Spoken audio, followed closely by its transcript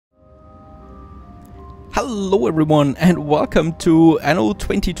Hello everyone and welcome to Anno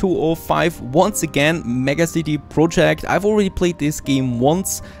 2205, once again Megacity project. I've already played this game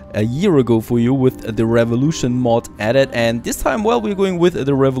once a year ago for you with the Revolution mod added, and this time, well, we're going with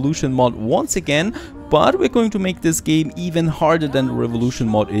the Revolution mod once again, but we're going to make this game even harder than the Revolution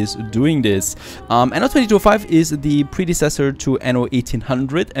mod is doing this. Anno 2205 is the predecessor to Anno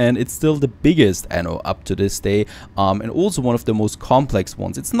 1800, and it's still the biggest Anno up to this day, and also one of the most complex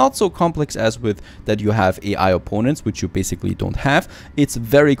ones. It's not so complex as with that you have AI opponents, which you basically don't have. It's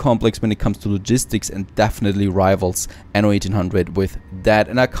very complex when it comes to logistics and definitely rivals Anno 1800 with that,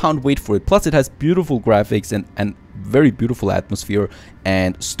 and I can't wait for it. Plus it has beautiful graphics and very beautiful atmosphere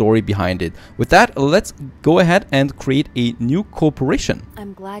and story behind it. With that, let's go ahead and create a new corporation.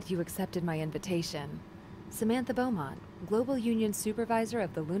 I'm glad you accepted my invitation. Samantha Beaumont, Global Union Supervisor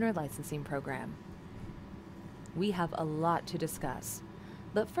of the Lunar Licensing Program. We have a lot to discuss.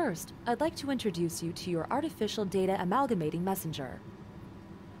 But first, I'd like to introduce you to your Artificial Data Amalgamating Messenger.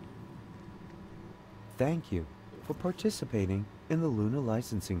 Thank you for participating in the Lunar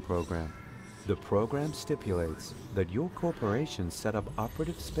Licensing Program. The program stipulates that your corporation set up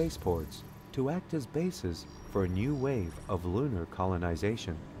operative spaceports to act as bases for a new wave of lunar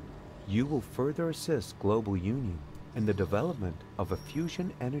colonization. You will further assist Global Union in the development of a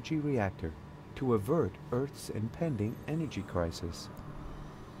fusion energy reactor to avert Earth's impending energy crisis.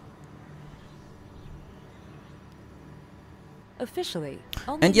 Officially,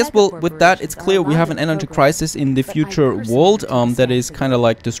 and yes, well, with that, it's clear we have an energy crisis in the future world that is kind of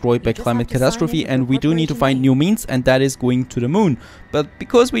like destroyed by climate catastrophe, and we do need to find new means, and that is going to the moon. But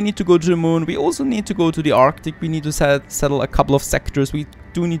because we need to go to the moon, we also need to go to the Arctic, we need to settle a couple of sectors, we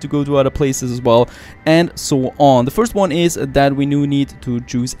do need to go to other places as well, and so on. The first one is that we do need to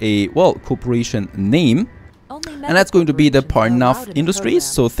choose a, well, corporation name. And that's going to be the Parnaf Industries.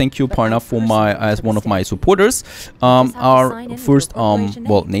 So thank you, Parnaf, for as one of my supporters. Our first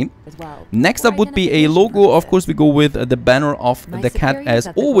well, name. Next up would be a logo. Of course, we go with the banner of the cat as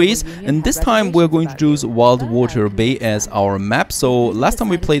always, and this time we're going to choose Wildwater Bay as our map. So last time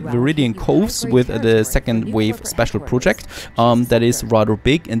we played Viridian Coves with the second wave special project that is rather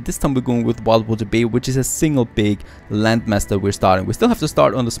big, and this time we're going with Wildwater Bay, which is a single big landmass that we're starting. We still have to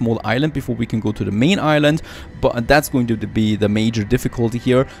start on the small island before we can go to the main island, but that's going to be the major difficulty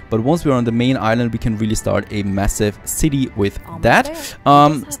here. But once we're on the main island, we can really start a massive city with that.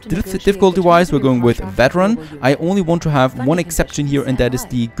 Difficulty wise, we're going with veteran. I only want to have one exception here, and that is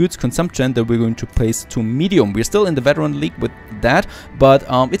the goods consumption that we're going to place to medium. We're still in the veteran league with that, but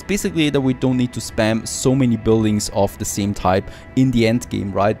it's basically that we don't need to spam so many buildings of the same type in the end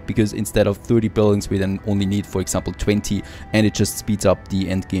game, right? Because instead of 30 buildings, we then only need, for example, 20, and it just speeds up the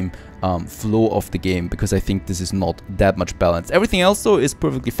end game flow of the game, because I think this is not that much balanced. Everything else though is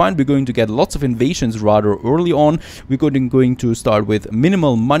perfectly fine. We're going to get lots of invasions rather early on. We're going to start with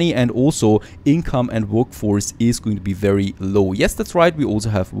minimal money, and also income and workforce is going to be very low. Yes, that's right, we also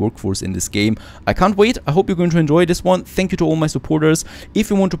have workforce in this game. I can't wait. I hope you're going to enjoy this one. Thank you to all my supporters. If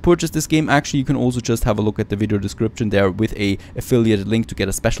you want to purchase this game, actually you can also just have a look at the video description there with a affiliated link to get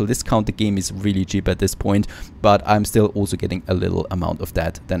a special discount. The game is really cheap at this point, but I'm still also getting a little amount of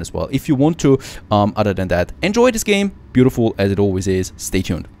that then as well, if you want to. Other than that, enjoy this game, beautiful as it always is. Stay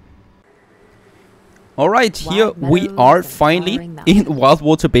tuned. Alright, here we are finally in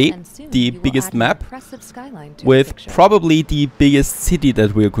Wildwater Bay, the biggest map, with probably the biggest city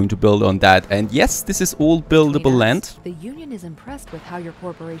that we're going to build on that. And yes, this is all buildable land. The Union is impressed with how your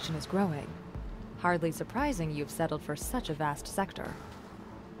corporation is growing. Hardly surprising you've settled for such a vast sector.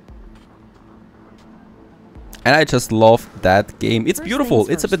 And I just love that game. It's beautiful.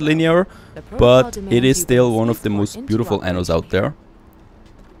 It's a bit linear, but it is still one of the most beautiful Annos out there.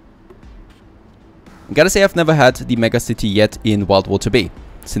 I gotta say, I've never had the Megacity yet in Wildwater Bay,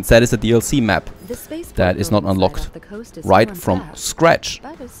 since that is a DLC map that is not unlocked right from scratch.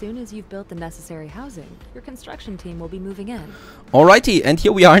 But as soon as you've built the necessary housing, your construction team will be moving in. Alrighty, and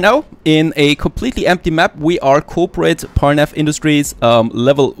here we are now in a completely empty map. We are corporate Parnaf Industries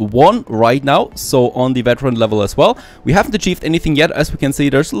level 1 right now, so on the veteran level as well. We haven't achieved anything yet. As we can see,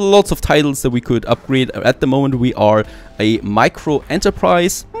 there's lots of titles that we could upgrade. At the moment we are a micro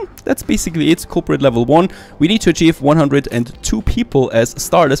enterprise. That's basically it, corporate level 1. We need to achieve 102 people as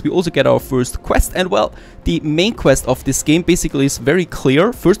starters. We also get our first quest, and well, the main quest of this game basically is very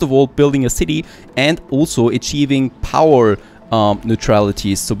clear. First of all, building a city, and also achieving power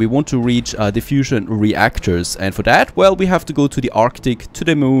neutralities. So we want to reach the fusion reactors, and for that, well, we have to go to the Arctic, to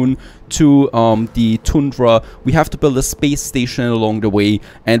the moon, to the tundra. We have to build a space station along the way,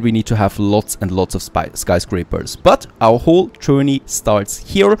 and we need to have lots and lots of skyscrapers. But our whole journey starts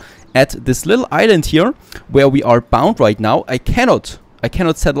here, at this little island here where we are bound right now. I cannot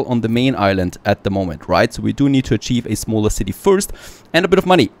settle on the main island at the moment, right? So we do need to achieve a smaller city first and a bit of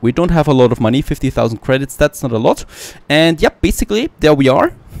money. We don't have a lot of money, 50,000 credits, that's not a lot. And yep, basically there we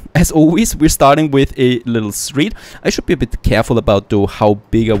are. As always, we're starting with a little street. I should be a bit careful about though how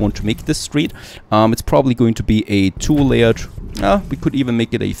big I want to make this street. It's probably going to be a 2-layered, we could even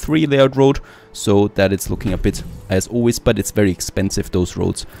make it a 3-layered road, so that it's looking a bit as always, but it's very expensive, those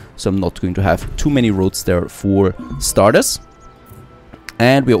roads. So I'm not going to have too many roads there for starters.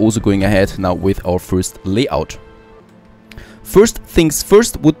 And we're also going ahead now with our first layout. First things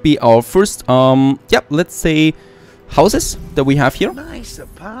first would be our first, let's say houses that we have here. Nice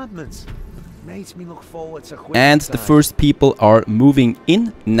apartments. Makes me look forward to and the first people are moving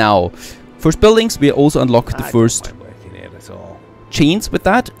in now. First buildings, we also unlocked the first chains with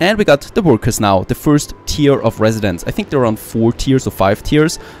that, and we got the workers now, the first tier of residents. I think they're around 4 tiers or 5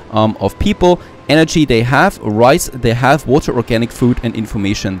 tiers of people. Energy they have, rice they have, water, organic food, and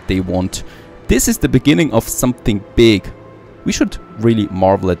information they want. This is the beginning of something big. We should really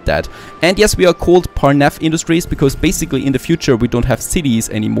marvel at that. And yes, we are called Parnaf Industries because basically in the future we don't have cities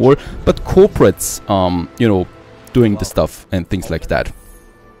anymore, but corporates, you know, doing the stuff and things like that.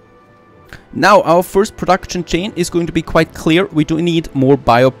 Now, our first production chain is going to be quite clear. We do need more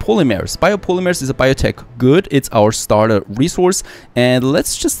biopolymers. Biopolymers is a biotech good. It's our starter resource. And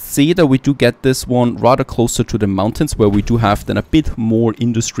let's just see that we do get this one rather closer to the mountains where we do have then a bit more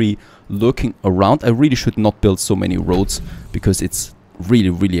industry lurking around. I really should not build so many roads because it's really,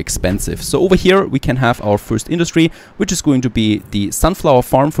 really expensive. So over here, we can have our first industry, which is going to be the sunflower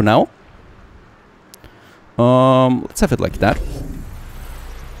farm for now. Let's have it like that.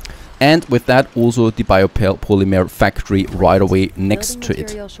 And with that, also the biopolymer factory right away next to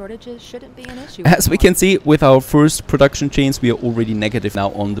it. As we can see, with our first production chains, we are already negative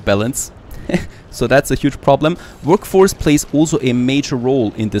now on the balance. So that's a huge problem. Workforce plays also a major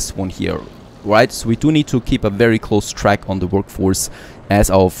role in this one here, right? So we do need to keep a very close track on the workforce as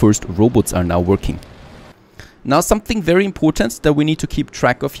our first robots are now working. Now, something very important that we need to keep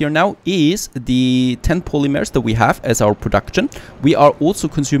track of here now is the 10 polymers that we have as our production. We are also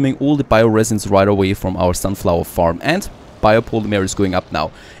consuming all the bioresins right away from our sunflower farm, and biopolymer is going up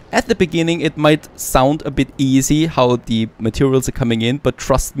now. At the beginning, it might sound a bit easy how the materials are coming in, but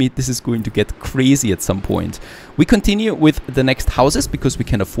trust me, this is going to get crazy at some point. We continue with the next houses because we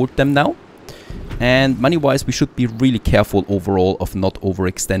can afford them now. And money-wise, we should be really careful overall of not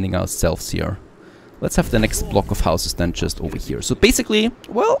overextending ourselves here. Let's have the next block of houses then just over here. So basically,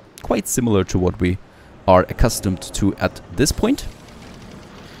 well, quite similar to what we are accustomed to at this point.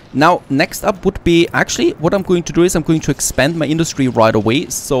 Now, next up would be, actually, what I'm going to do is I'm going to expand my industry right away.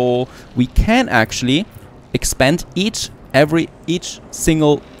 So we can actually expand each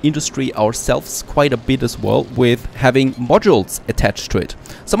single industry ourselves quite a bit as well with having modules attached to it.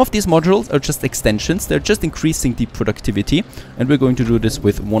 Some of these modules are just extensions. They're just increasing the productivity. And we're going to do this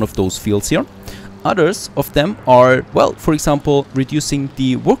with one of those fields here. Others of them are, well, for example, reducing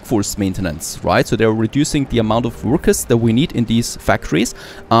the workforce maintenance, right? So they're reducing the amount of workers that we need in these factories.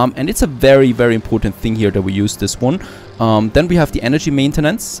 And it's a very, very important thing here that we use this one. Then we have the energy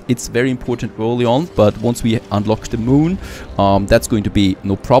maintenance. It's very important early on, but once we unlock the moon, that's going to be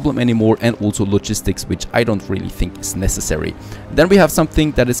no problem anymore. And also logistics, which I don't really think is necessary. Then we have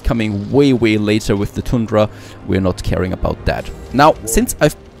something that is coming way, way later with the tundra. We're not caring about that. Now, since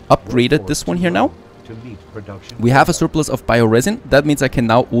I've upgraded this one here now, we have a surplus of bioresin. That means I can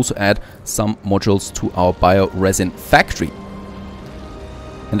now also add some modules to our bioresin factory.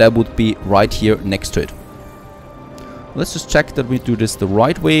 And that would be right here next to it. Let's just check that we do this the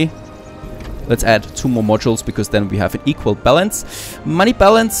right way. Let's add 2 more modules because then we have an equal balance. Money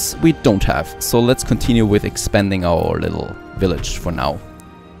balance we don't have. So let's continue with expanding our little village for now.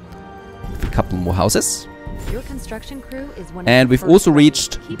 With a couple more houses. Your construction crew is one and we've also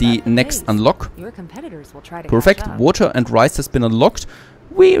reached the next unlock. Your competitors will try to perfect. Water and rice has been unlocked.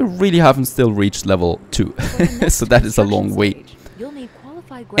 We really haven't still reached level 2. So that is a long way.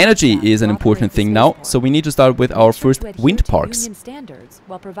 Energy is an important thing now, so we need to start with our first wind parks.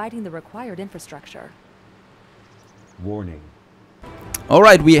 While providing the required infrastructure. Warning.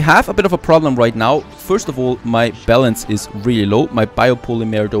 Alright, we have a bit of a problem right now. First of all, my balance is really low. My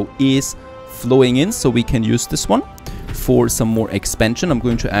biopolymer though is flowing in, so we can use this one for some more expansion. I'm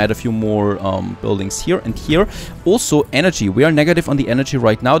going to add a few more buildings here and here. Also, energy. We are negative on the energy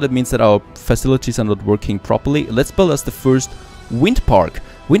right now. That means that our facilities are not working properly. Let's build us the first wind park.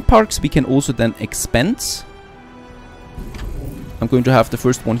 Wind parks we can also then expand. I'm going to have the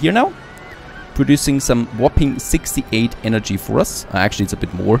first one here now, producing some whopping 68 energy for us. Actually, it's a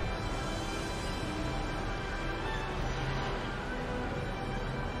bit more.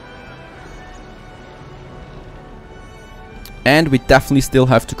 And we definitely still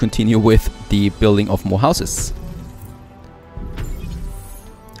have to continue with the building of more houses.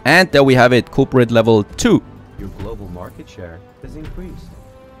 And there we have it, corporate level 2. Your global market share has increased.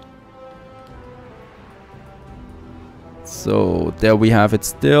 So there we have it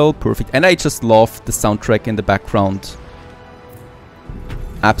still, perfect. And I just love the soundtrack in the background.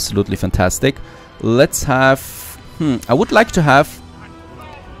 Absolutely fantastic. Let's have, I would like to have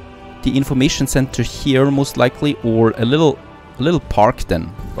the information center here most likely, or a little park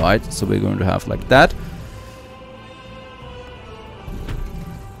then, right? So we're going to have like that.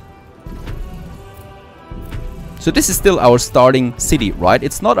 So this is still our starting city, right?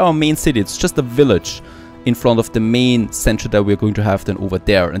 It's not our main city, it's just a village in front of the main center that we're going to have then over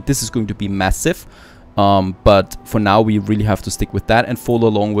there. And this is going to be massive. But for now we really have to stick with that and follow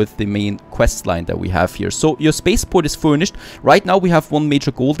along with the main quest line that we have here. So your spaceport is furnished. Right now we have one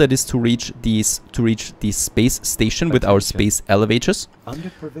major goal, that is to reach the space station with our space elevators. Under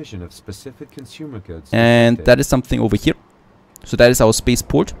provision of specific consumer goods. And that is something over here. So that is our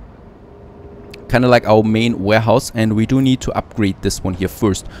spaceport. Kind of like our main warehouse, and we do need to upgrade this one here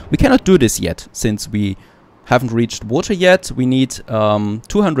first. We cannot do this yet since we haven't reached water yet. We need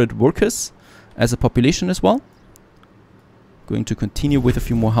 200 workers as a population as well. Going to continue with a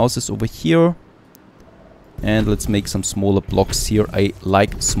few more houses over here. And let's make some smaller blocks here. I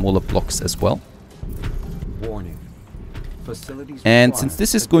like smaller blocks as well. Warning. Facilities and since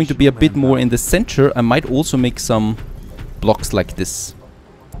this is going to be a bit more in the center, I might also make some blocks like this,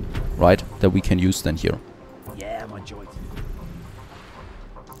 right, that we can use then here. Yeah, my joint.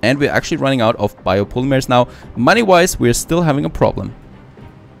 And we're actually running out of biopolymers now. Money-wise, we're still having a problem.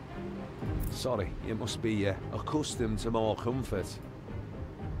 Sorry, you must be accustomed to more comfort.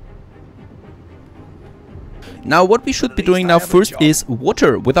 Now what we should be doing now first is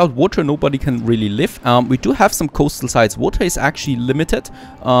water. Without water nobody can really live. We do have some coastal sites. Water is actually limited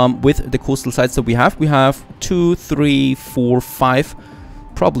with the coastal sites that we have. We have 2, 3, 4, 5,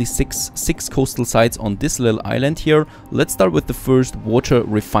 probably six coastal sites on this little island here. Let's start with the first water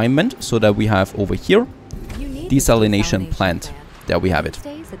refinement, so that we have over here desalination plant. There we have it.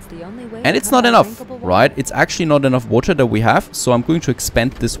 And it's not enough, right? It's actually not enough water that we have, so I'm going to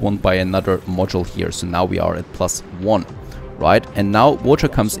expand this one by another module here. So now we are at +1, right? And now water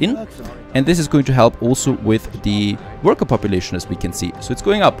comes in, and this is going to help also with the worker population, as we can see. So it's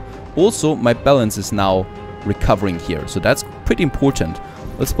going up. Also, my balance is now recovering here, so that's pretty important.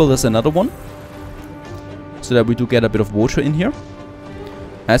 Let's build us another one, so that we do get a bit of water in here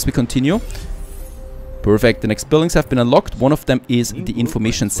as we continue. Perfect. The next buildings have been unlocked. One of them is the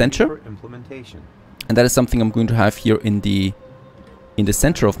information center, and that is something I'm going to have here in the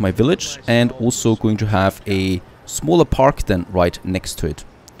center of my village, and also going to have a smaller park then right next to it.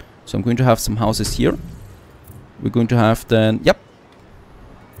 So I'm going to have some houses here. We're going to have then, yep,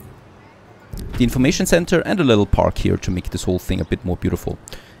 the information center and a little park here to make this whole thing a bit more beautiful.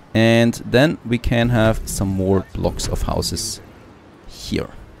 And then we can have some more blocks of houses here.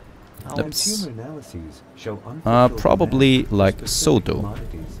 Oops. Probably like so though.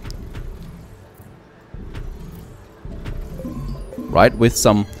 Right, with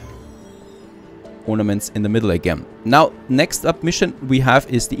some ornaments in the middle again. Now, next up mission we have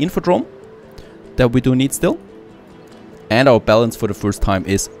is the infodrome that we do need still. And our balance for the first time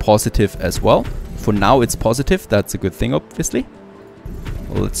is positive as well. For now it's positive, that's a good thing obviously.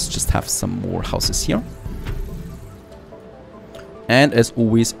 Well, let's just have some more houses here. And as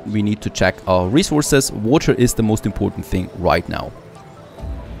always, we need to check our resources. Water is the most important thing right now.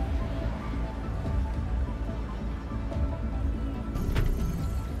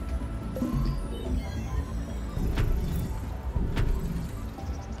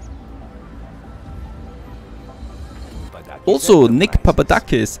 Also, Nick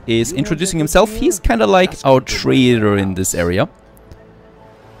Papadakis is introducing himself. He's kind of like our trader in this area.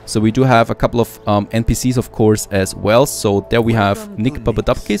 So we do have a couple of NPCs, of course, as well. So there we have Nick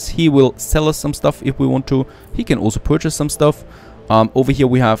Papadakis. He will sell us some stuff if we want to. He can also purchase some stuff. Over here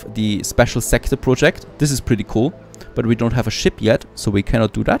we have the special sector project. This is pretty cool, but we don't have a ship yet, so we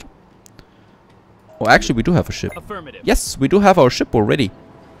cannot do that. Oh, actually we do have a ship. Yes, we do have our ship already.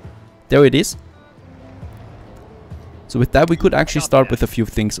 There it is. So with that we could actually start with a few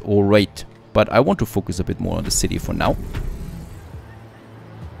things alright. But I want to focus a bit more on the city for now.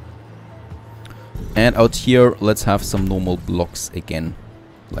 And out here, let's have some normal blocks again,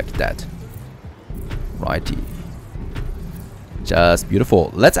 like that. Righty. Just beautiful.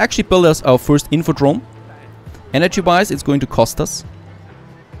 Let's actually build us our first infodrome. Energy-wise, it's going to cost us.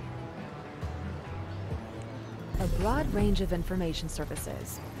 A broad range of information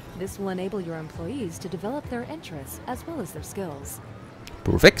services. This will enable your employees to develop their interests as well as their skills.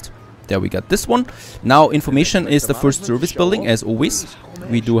 Perfect. There we got this one. Now information is the first service building, as always.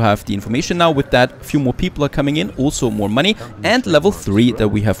 We do have the information now. With that, a few more people are coming in, also more money, and level 3 that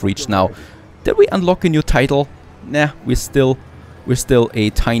we have reached now. Did we unlock a new title? Nah, we're still a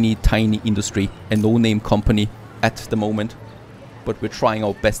tiny industry, a no-name company at the moment, but we're trying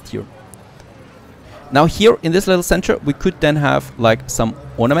our best here. Now here in this little center we could then have like some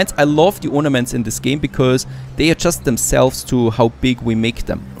ornaments. I love the ornaments in this game because they adjust themselves to how big we make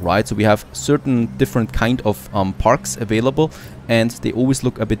them, right? So we have certain different kind of parks available, and they always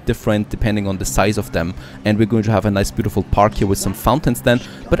look a bit different depending on the size of them. And we're going to have a nice beautiful park here with some fountains then.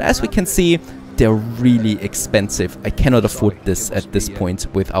 But as we can see, they're really expensive. I cannot afford this at this point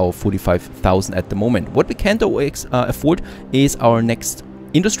with our 45,000 at the moment. What we can though afford is our next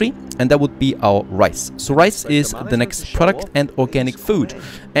industry, and that would be our rice. So rice is the next product, and organic food.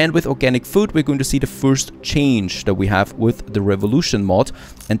 And with organic food we're going to see the first change that we have with the revolution mod,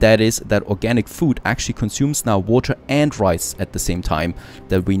 and that is that organic food actually consumes now water and rice at the same time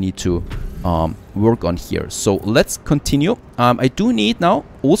that we need to work on here. So let's continue. I do need now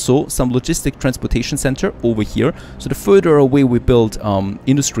also some logistic transportation center over here. So the further away we build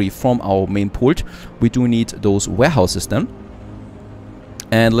industry from our main port, we do need those warehouses then.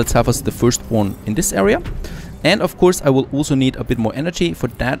 And let's have us the first one in this area. And of course I will also need a bit more energy. For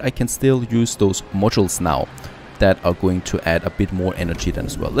that I can still use those modules now that are going to add a bit more energy then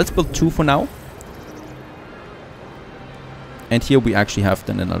as well. Let's build 2 for now. And here we actually have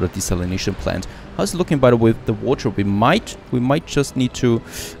then another desalination plant. How's it looking by the way with the water? We might just need to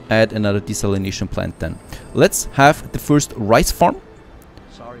add another desalination plant then. Let's have the first rice farm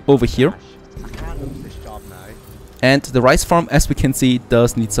over here. And the rice farm, as we can see,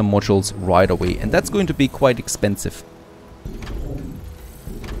 does need some modules right away, and that's going to be quite expensive.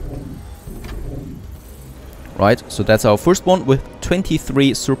 Right, so that's our first one with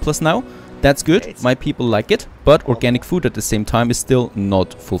 23 surplus now. That's good, my people like it, but organic food at the same time is still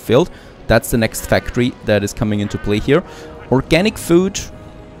not fulfilled. That's the next factory that is coming into play here. Organic food,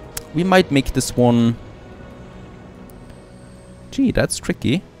 we might make this one... Gee, that's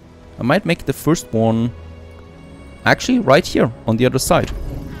tricky. I might make the first one... actually right here on the other side.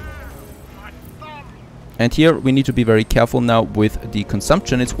 And here we need to be very careful now with the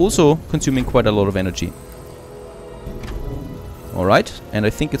consumption. It's also consuming quite a lot of energy. Alright, and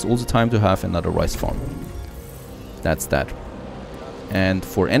I think it's also time to have another rice farm. That's that. And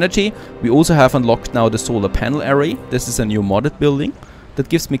for energy, we also have unlocked now the solar panel array. This is a new modded building that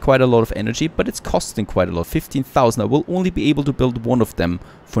gives me quite a lot of energy, but it's costing quite a lot, 15,000. I will only be able to build one of them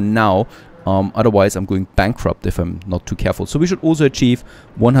for now. Otherwise I'm going bankrupt if I'm not too careful. So we should also achieve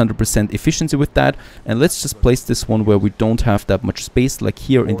 100% efficiency with that. And let's just place this one where we don't have that much space, like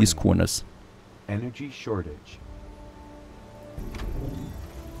here in these corners. Energy shortage.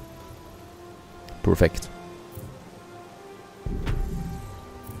 Perfect.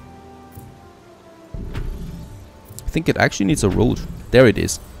 I think it actually needs a road. There it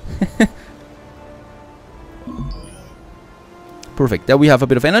is. Perfect. There we have a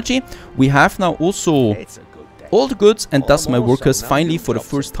bit of energy. We have now also all the goods, and thus my workers finally for the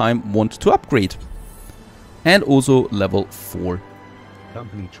first time want to upgrade. And also level 4.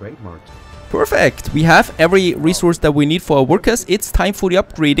 Company trademark. Perfect. We have every resource that we need for our workers. It's time for the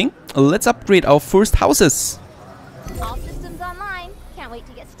upgrading. Let's upgrade our first houses. All systems online. Can't wait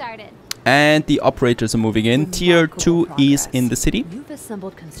to get started. And the operators are moving in. Tier 2 is in the city. You've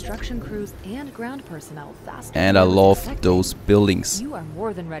assembled construction crews and ground personnel faster. And I love those buildings. You are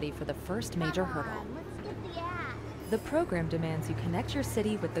more than ready for the first major hurdle. Let's get the app. The program demands you connect your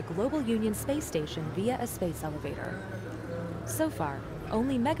city with the Global Union space station via a space elevator. So far,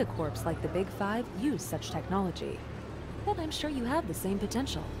 only megacorps like the Big Five use such technology. But I'm sure you have the same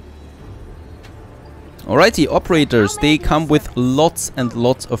potential. Alrighty, operators, they come with lots and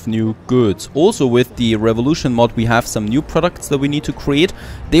lots of new goods. Also with the Revolution mod we have some new products that we need to create.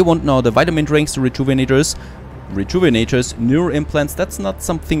 They want now the vitamin drinks, the rejuvenators, neural implants. That's not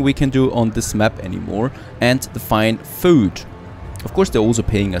something we can do on this map anymore. And the fine food. Of course they're also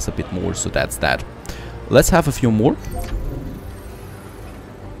paying us a bit more, so that's that. Let's have a few more.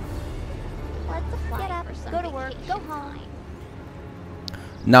 Get up, go to work, go home.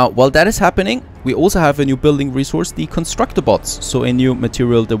 Now, while that is happening, we also have a new building resource, the constructor bots. So a new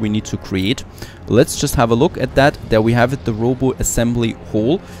material that we need to create. Let's just have a look at that. There we have it, the robo assembly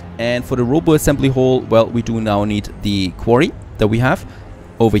hall. And for the robo assembly hall, well, we do now need the quarry that we have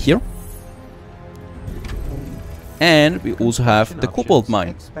over here. And we also have the cobalt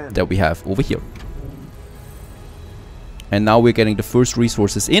mine that we have over here. And now we're getting the first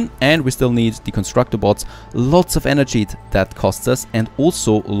resources in, and we still need the constructor bots. Lots of energy that costs us, and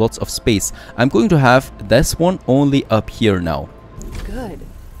also lots of space. I'm going to have this one only up here now. Good.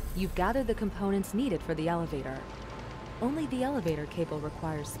 You've gathered the components needed for the elevator. Only the elevator cable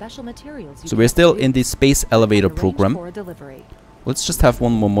requires special materials. So we're still in the space elevator program. For a delivery. Let's just have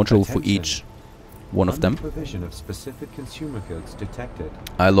one more module for each one of them. Provision of specific consumer goods detected.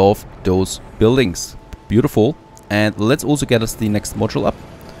 I love those buildings. Beautiful. And let's also get us the next module up.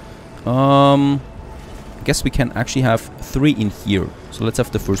 I guess we can actually have 3 in here. So let's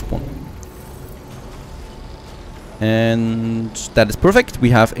have the first one. And that is perfect.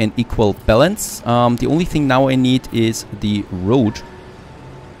 We have an equal balance. The only thing now I need is the road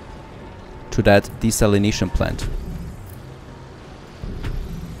to that desalination plant.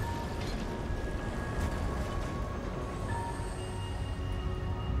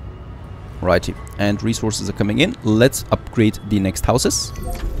 Righty, and resources are coming in. Let's upgrade the next houses.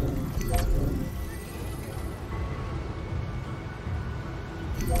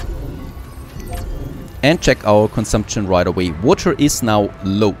 And check our consumption right away. Water is now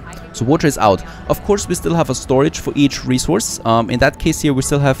low, so water is out. Of course, we still have a storage for each resource. In that case here, we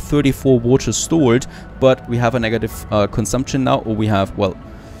still have 34 water stored, but we have a negative consumption now, or we have, well,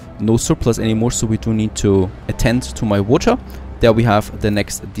 no surplus anymore, so we do need to attend to my water. There we have the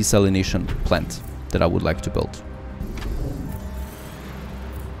next desalination plant that I would like to build.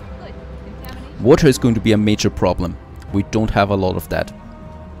 Water is going to be a major problem. We don't have a lot of that.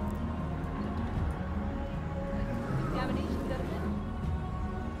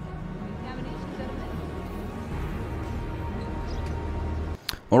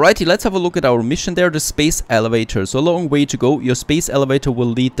 Alrighty, let's have a look at our mission there, the space elevator. So a long way to go. Your space elevator will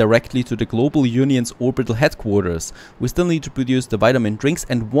lead directly to the Global Union's orbital headquarters. We still need to produce the vitamin drinks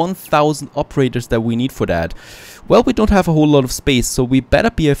and 1,000 operators that we need for that. Well, we don't have a whole lot of space, so we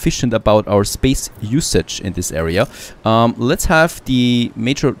better be efficient about our space usage in this area. Let's have the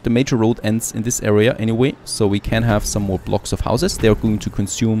major road ends in this area anyway, so we can have some more blocks of houses. They're going to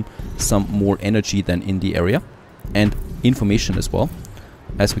consume some more energy than in the area, and information as well.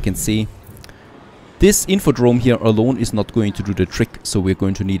 As we can see, this infodrome here alone is not going to do the trick, so we're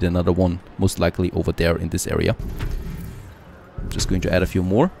going to need another one, most likely over there in this area. Just going to add a few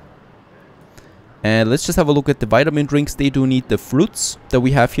more. And let's just have a look at the vitamin drinks. They do need the fruits that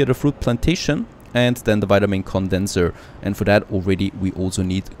we have here, the fruit plantation, and then the vitamin condenser. And for that already we also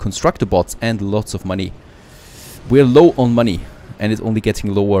need constructor bots and lots of money. We're low on money, and it's only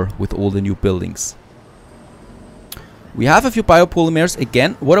getting lower with all the new buildings. We have a few biopolymers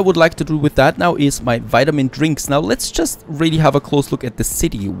again. What I would like to do with that now is my vitamin drinks. Now let's just really have a close look at the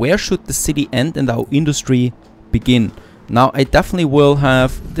city. Where should the city end and our industry begin? Now I definitely will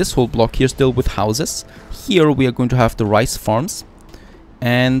have this whole block here still with houses. Here we are going to have the rice farms.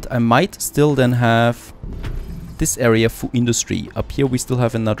 And I might still then have this area for industry. Up here we still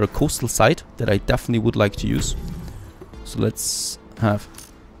have another coastal site that I definitely would like to use. So let's have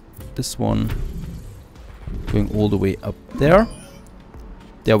this one going all the way up there.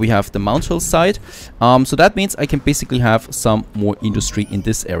 There we have the Mount Hill side. So that means I can basically have some more industry in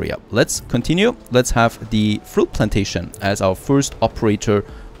this area. Let's continue. Let's have the fruit plantation as our first operator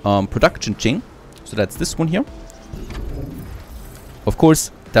production chain. So that's this one here. Of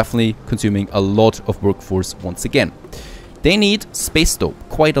course, definitely consuming a lot of workforce once again. They need space though,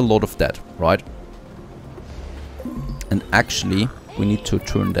 quite a lot of that, right? And actually, we need to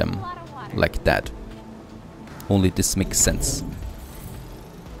turn them like that. Only this makes sense.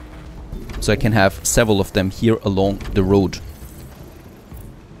 So I can have several of them here along the road.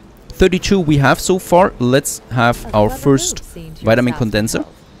 32 we have so far. Let's have our first vitamin condenser.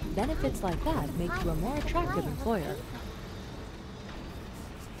 Benefits like that make you a more attractive employer.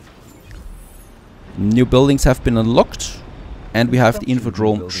 New buildings have been unlocked, and we have the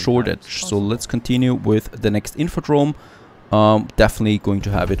infodrome shortage. So let's continue with the next infodrome. Definitely going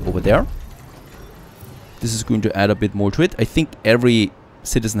to have it over there. This is going to add a bit more to it. I think every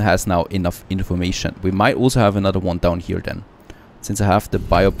citizen has now enough information. We might also have another one down here then. Since I have the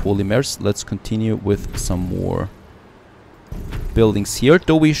biopolymers, let's continue with some more buildings here.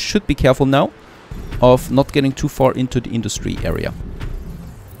 Though we should be careful now of not getting too far into the industry area.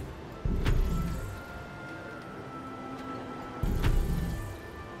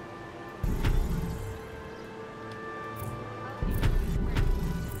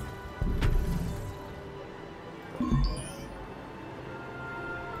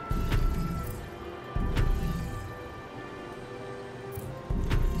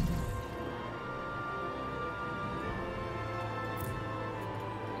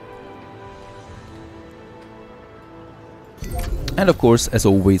 And of course, as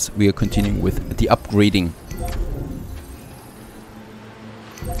always, we are continuing with the upgrading.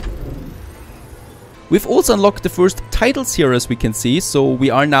 We've also unlocked the first titles here, as we can see, so we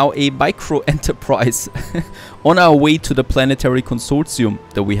are now a micro enterprise on our way to the planetary consortium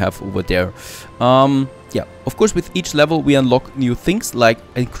that we have over there. Yeah, of course, with each level we unlock new things like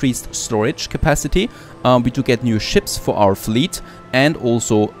increased storage capacity, we do get new ships for our fleet, and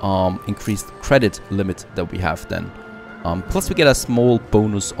also increased credit limit that we have then. Plus we get a small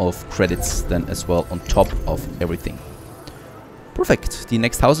bonus of credits then as well on top of everything. Perfect. The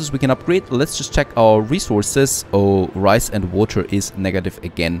next houses we can upgrade. Let's just check our resources. Oh, rice and water is negative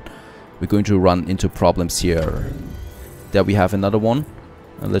again. We're going to run into problems here. There we have another one.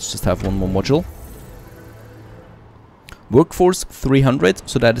 And let's just have one more module. Workforce 300,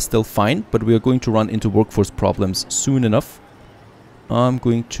 so that is still fine, but we are going to run into workforce problems soon enough. I'm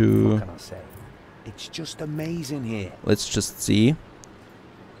going to... What can I say? It's just amazing here. Let's just see.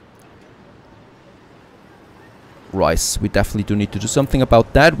 Rice. We definitely do need to do something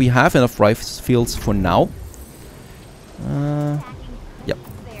about that. We have enough rice fields for now. Yep.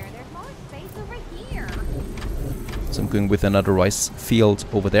 So I'm going with another rice field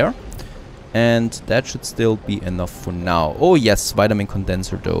over there. And that should still be enough for now. Oh yes, vitamin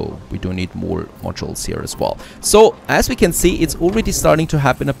condenser though. We do need more modules here as well. So as we can see, it's already starting to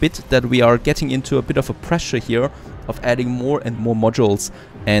happen a bit that we are getting into a bit of a pressure here of adding more and more modules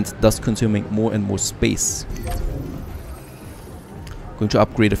and thus consuming more and more space. Going to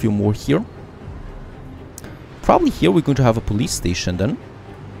upgrade a few more here. Probably here we're going to have a police station then.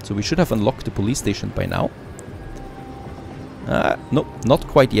 So we should have unlocked the police station by now. Nope, not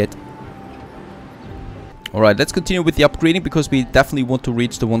quite yet. Alright, let's continue with the upgrading because we definitely want to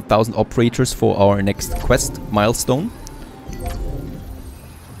reach the 1000 operators for our next quest milestone.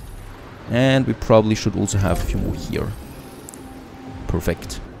 And we probably should also have a few more here.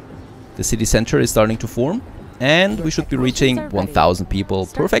 Perfect. The city center is starting to form. And we should be reaching 1000 people.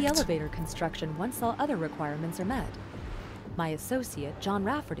 Perfect. Start the elevator construction once all other requirements are met. My associate, John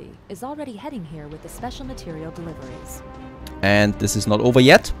Rafferty, is already heading here with the special material deliveries. And this is not over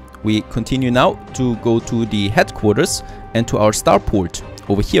yet. We continue now to go to the headquarters and to our starport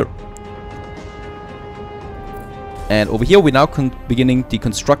over here. And over here we're now beginning the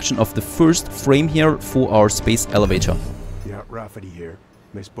construction of the first frame here for our space elevator. Yeah, Rafferty here.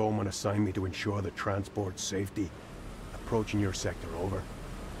 Miss Bowman assigned me to ensure the transport safety. Approaching your sector, over.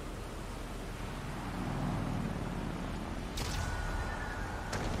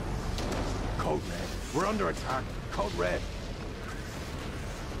 Code red. We're under attack. Code red.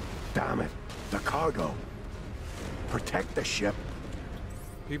 Damn it. The cargo. Protect the ship.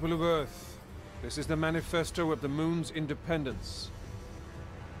 People of Earth, this is the manifesto of the Moon's independence.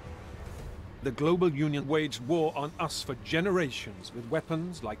 The global union waged war on us for generations with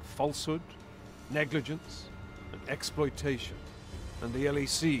weapons like falsehood, negligence, and exploitation. And the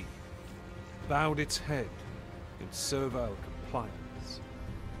LEC bowed its head in servile compliance.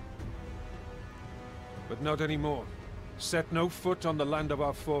 But not anymore. Set no foot on the land of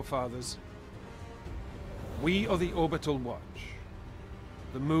our forefathers. We are the Orbital Watch.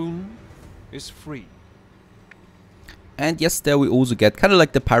 The Moon is free. And yes, there we also get kind of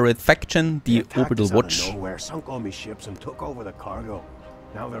like the pirate faction, the Orbital Watch. Nowhere, sunk all my ships and took over the cargo.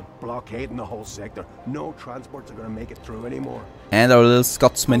 Now they're blockading the whole sector. No transports are going to make it through anymore. And our little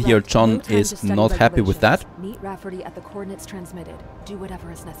Scotsman here, John, is not happy with that. Meet Rafferty at the coordinates transmitted. Do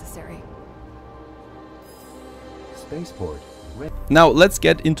whatever is necessary. Spaceport. Now let's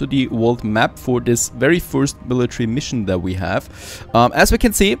get into the world map for this very first military mission that we have. As we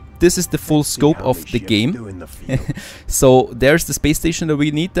can see, this is the full scope of the game. So there's the space station that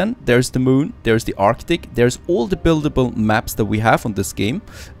we need then, there's the moon, there's the Arctic, there's all the buildable maps that we have on this game.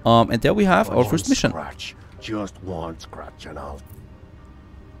 And there we have our first mission. Just one scratch and all.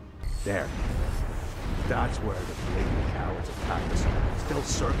 There. That's where the blatant cowards attacked us. Still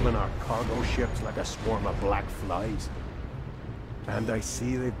circling our cargo ships like a swarm of black flies. And I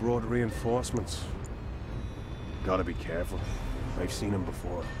see they brought reinforcements. Gotta be careful. I've seen them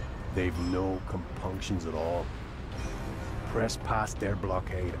before. They've no compunctions at all. Press past their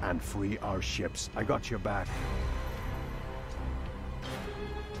blockade and free our ships. I got your back.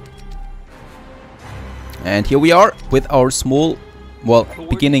 And here we are with our small, well,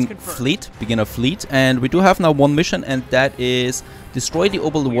 beginner fleet, and we do have now one mission, and that is destroy the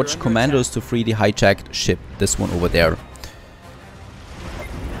Orbital Watch commandos to free the hijacked ship, this one over there.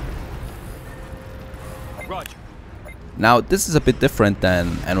 Now this is a bit different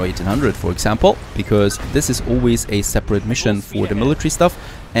than Anno 1800, for example, because this is always a separate mission for the military stuff,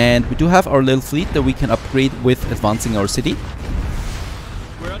 and we do have our little fleet that we can upgrade with advancing our city.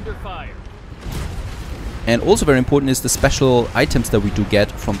 We're under fire. And also very important is the special items that we do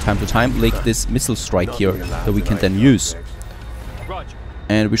get from time to time, like this missile strike here that we can then use. Roger.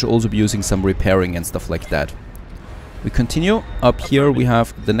 And we should also be using some repairing and stuff like that. We continue. Up here we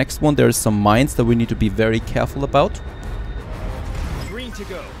have the next one. There's some mines that we need to be very careful about. Green to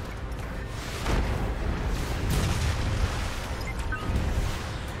go.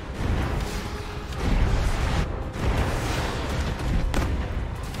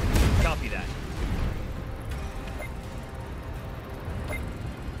 Copy that.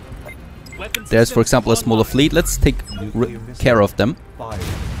 Weapon There's, for systems example, a smaller online. fleet. Let's take care of them. Fire.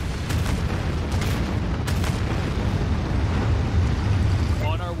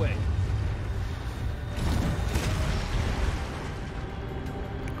 On our way.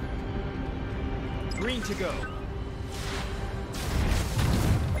 Green to go.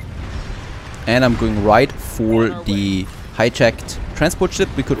 And I'm going right for the hijacked transport ship.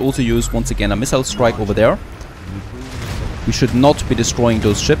 We could also use once again a missile strike over there. We should not be destroying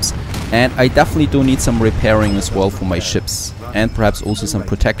those ships. And I definitely do need some repairing as well for my ships. And perhaps also some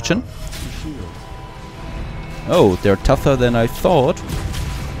protection. Oh, they're tougher than I thought.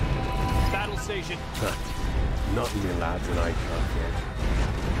 Battle station. Nothing you lads and I can't get.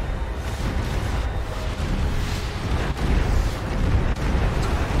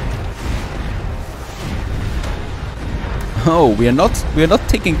 Oh, we are not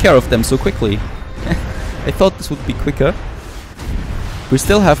taking care of them so quickly. I thought this would be quicker. We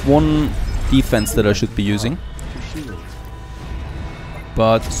still have one defense that I should be using,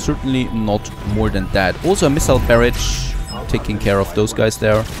 but certainly not more than that. Also a missile barrage, taking care of those guys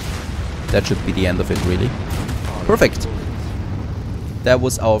there. That should be the end of it, really. Perfect. That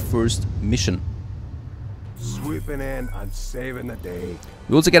was our first mission. Sweeping in and saving the day.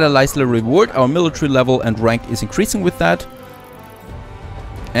 We also get a nice little reward. Our military level and rank is increasing with that.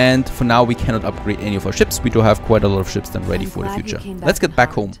 And for now we cannot upgrade any of our ships. We do have quite a lot of ships then ready for the future. Let's get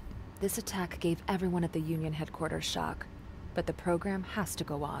back home. This attack gave everyone at the Union headquarters shock, but the program has to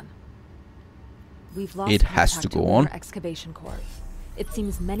go on. We've lost It has to contact go Lunar on. Excavation Corps. It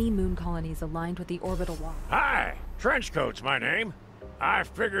seems many moon colonies aligned with the orbital wall. Hi, Trenchcoat's my name. I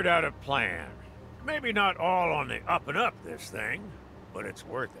figured out a plan. Maybe not all on the up and up this thing, but it's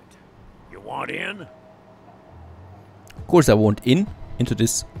worth it. You want in? Of course I want into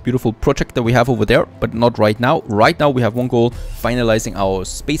this beautiful project that we have over there, but not right now. Right now we have one goal, finalizing our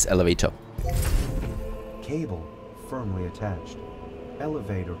space elevator. Cable firmly attached.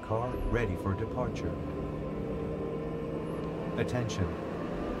 Elevator car ready for departure. Attention.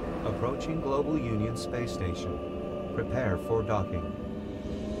 Approaching Global Union Space Station. Prepare for docking.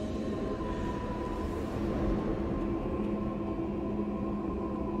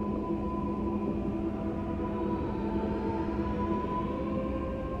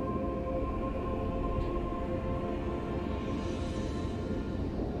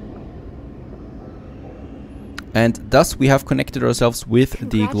 And thus we have connected ourselves with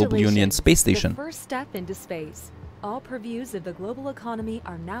the Global Union Space Station. The first step into space. All purviews of the global economy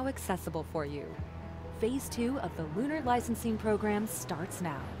are now accessible for you. Phase 2 of the Lunar Licensing Program starts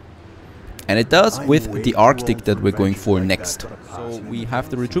now. And it does with the Arctic that we're going for next. So we have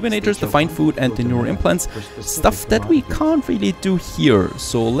the rejuvenators, the fine food and the neural implants. Stuff that we can't really do here.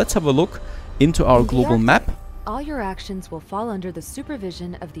 So let's have a look into our global map. All your actions will fall under the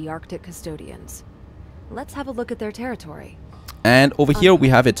supervision of the Arctic custodians. Let's have a look at their territory. And over here we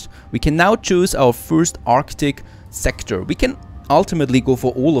have it. We can now choose our first Arctic sector. We can ultimately go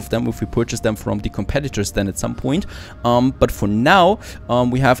for all of them if we purchase them from the competitors then at some point. But for now,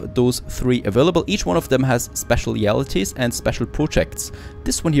 we have those 3 available. Each one of them has specialities and special projects.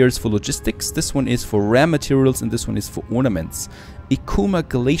 This one here is for logistics, this one is for rare materials, and this one is for ornaments. Ikuma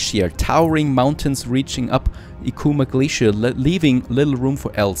Glacier, towering mountains reaching up Ikuma Glacier, leaving little room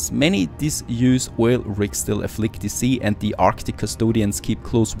for else. Many disused oil rigs still afflict the sea, and the Arctic custodians keep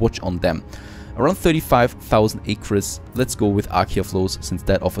close watch on them. Around 35,000 acres. Let's go with Archaeoflows, since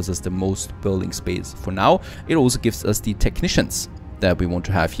that offers us the most building space. For now, it also gives us the technicians that we want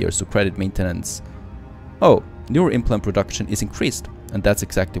to have here, so credit maintenance. Oh, neural implant production is increased, and that's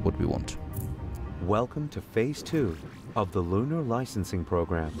exactly what we want. Welcome to Phase 2 of the Lunar Licensing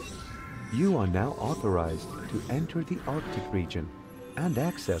Program. You are now authorized to enter the Arctic region and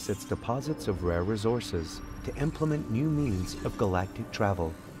access its deposits of rare resources to implement new means of galactic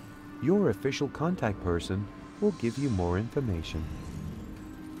travel. Your official contact person will give you more information.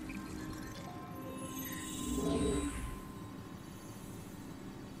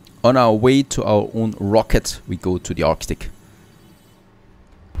 On our way to our own rocket, we go to the Arctic.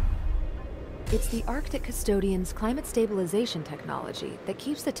 It's the Arctic Custodian's climate stabilization technology that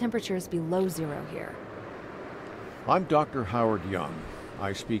keeps the temperatures below zero here. I'm Dr. Howard Young.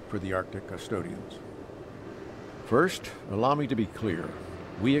 I speak for the Arctic Custodians. First, allow me to be clear.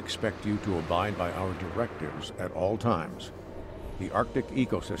 We expect you to abide by our directives at all times. The Arctic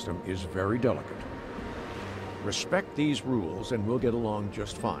ecosystem is very delicate. Respect these rules and we'll get along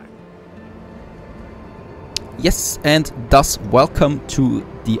just fine. Yes, and thus welcome to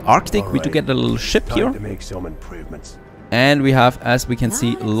the Arctic. We do get a little ship here. To make some improvements. And we have, as we can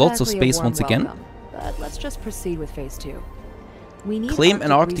see, Not lots of exactly a space warm once again. welcome, but let's just proceed with phase 2. We need Claim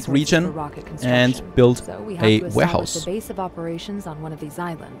an Arctic resources region for rocket and construction, build so we have a to establish warehouse. the base of operations on one of these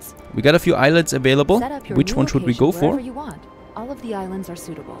islands. We got a few islands available. Set up your Which new one should we go location for? wherever you want. All of the islands are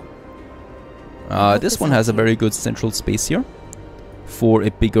suitable. This one has a very good central space here for a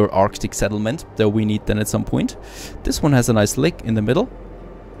bigger Arctic settlement that we need then at some point. This one has a nice lake in the middle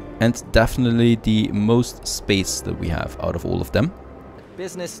and definitely the most space that we have out of all of them.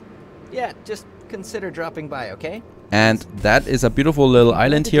 Business, yeah, just consider dropping by, okay? And that is a beautiful little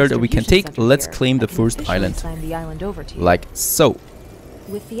island here that we can take. Let's claim the first island. The island over to you. Like so.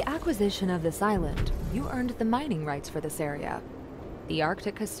 With the acquisition of this island, you earned the mining rights for this area. The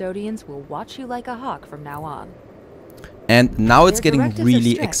Arctic Custodians will watch you like a hawk from now on. And now it's Their getting directives are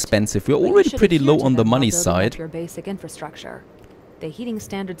really strict, expensive. We're but you already should pretty adhere low to on the them while money building up side. your basic infrastructure. The heating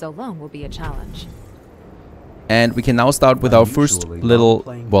standards alone will be a challenge. And we can now start with our first Unusually little,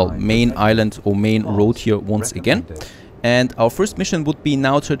 long-playing well, time main protected. island or main False. road here once again. Recommended. And our first mission would be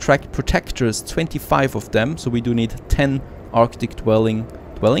now to attract protectors, 25 of them. So we do need 10 Arctic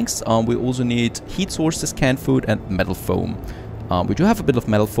dwellings. We also need heat sources, canned food, and metal foam. We do have a bit of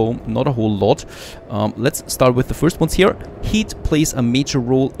metal foam, not a whole lot. Let's start with the first ones here. Heat plays a major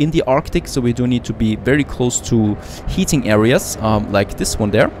role in the Arctic, so we do need to be very close to heating areas, like this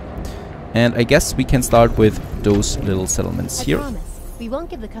one there. And I guess we can start with those little settlements I here. promise, we won't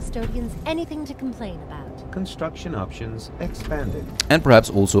give the custodians anything to complain about. Construction options expanded. And perhaps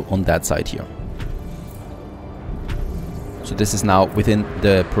also on that side here. So this is now within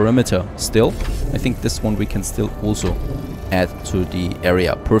the perimeter still. I think this one we can still also add to the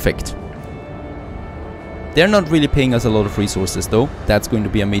area. Perfect. They're not really paying us a lot of resources though. That's going to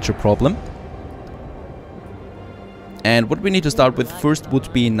be a major problem. And what we need to start with first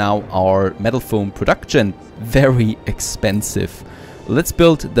would be now our metal foam production. Very expensive. Let's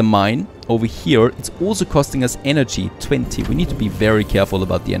build the mine over here. It's also costing us energy, 20. We need to be very careful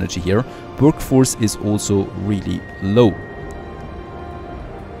about the energy here. Workforce is also really low.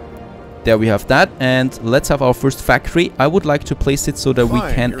 There we have that, and let's have our first factory. I would like to place it so that we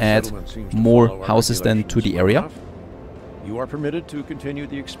Fine, can your add settlement seems to more follow our houses then to the regulations area. well enough. You are permitted to continue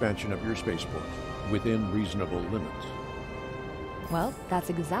the expansion of your spaceport within reasonable limits. Well, that's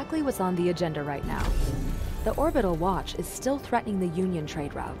exactly what's on the agenda right now. The Orbital Watch is still threatening the Union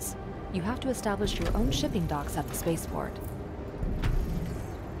trade routes. You have to establish your own shipping docks at the spaceport.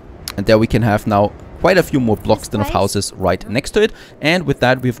 And there we can have now quite a few more blocks than of Nice. houses right next to it. And with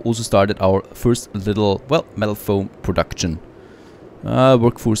that, we've also started our first little, well, metal foam production.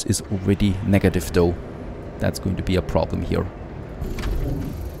 Workforce is already negative though. That's going to be a problem here.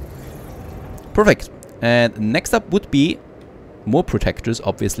 Perfect. And next up would be more protectors,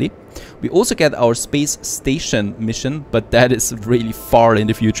 obviously. We also get our space station mission, but that is really far in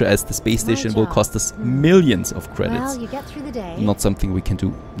the future, as the space My station will job. cost us millions of credits. Well, you get through the day. Not something we can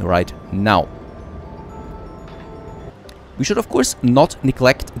do right now. We should of course not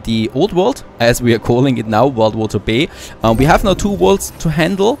neglect the old world, as we are calling it now, Wildwater Bay. We have now 2 worlds to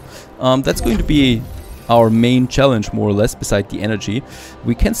handle. That's going to be our main challenge, more or less, beside the energy.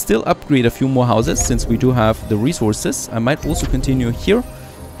 We can still upgrade a few more houses since we do have the resources. I might also continue here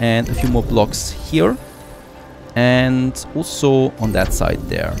and a few more blocks here. And also on that side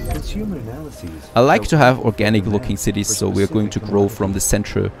there. Consumer analyses I like show to have critical organic demand looking cities, for so we're going to specific grow from the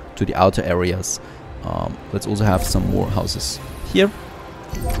commodities. center to the outer areas. Let's also have some more houses here,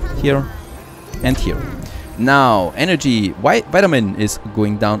 here, and here. Now, energy, vitamin is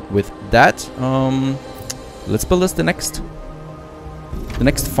going down with that. Let's build us the next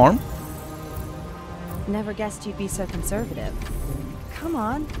farm. Never guessed you'd be so conservative. Come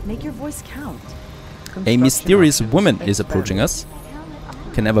on, make your voice count. A mysterious woman is approaching us.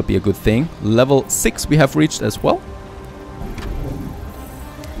 Can never be a good thing. Level 6 we have reached as well.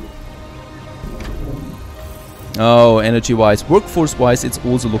 Oh, energy-wise, workforce-wise, it's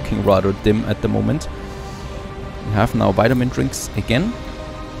also looking rather dim at the moment. We have now vitamin drinks again.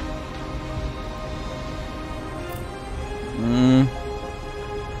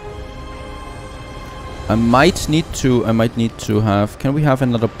 I might need to have... Can we have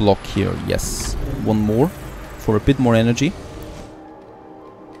another block here? Yes. One more for a bit more energy.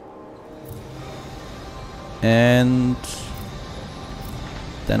 And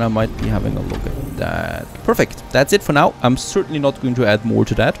then I might be having a look at that. Perfect. That's it for now. I'm certainly not going to add more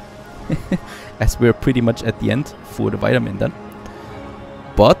to that. As we're pretty much at the end for the vitamin then.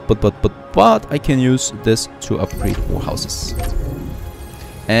 But I can use this to upgrade more houses.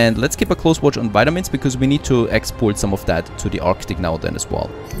 And let's keep a close watch on vitamins, because we need to export some of that to the Arctic now then as well.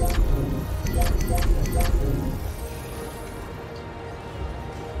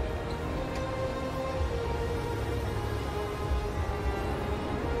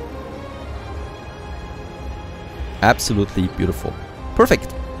 Absolutely beautiful.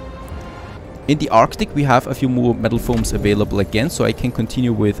 Perfect. In the Arctic we have a few more metal foams available again, so I can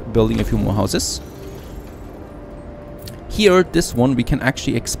continue with building a few more houses. Here, this one we can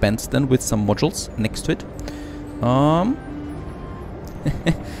actually expand then with some modules next to it.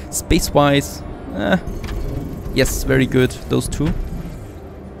 Space-wise, yes, very good, those two.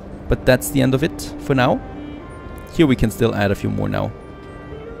 But that's the end of it for now. Here we can still add a few more now.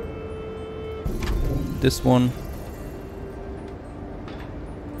 This one.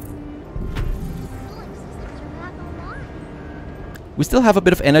 We still have a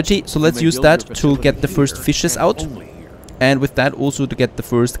bit of energy, so let's use that to get the first fishes out. And with that also to get the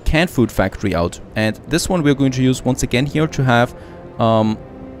first canned food factory out. And this one we're going to use once again here to have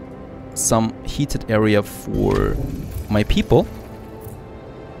some heated area for my people.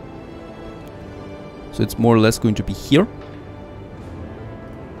 So it's more or less going to be here.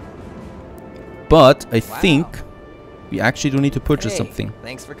 But I think we actually do need to purchase something.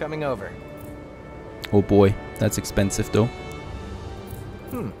 Thanks for coming over. Oh boy, that's expensive though.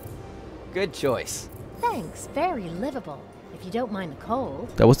 Good choice. Thanks, very livable. If you don't mind the cold.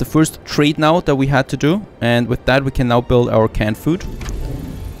 That was the first trade now that we had to do. And with that we can now build our canned food.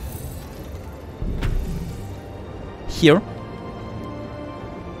 Here.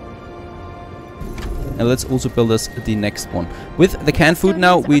 And let's also build us the next one. With the canned food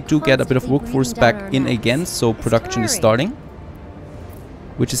now we do get a bit of workforce back in again, so production is starting.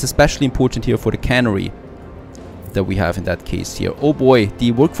 Which is especially important here for the cannery that we have in that case here. Oh boy,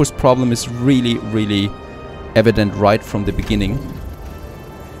 the workforce problem is really evident right from the beginning.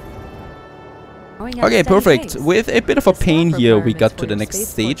 Okay, perfect. With a bit of a pain here, we got to the next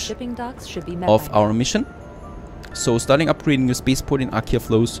stage of our mission. So starting upgrading the spaceport in Akia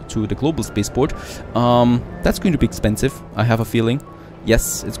flows to the global spaceport. That's going to be expensive, I have a feeling.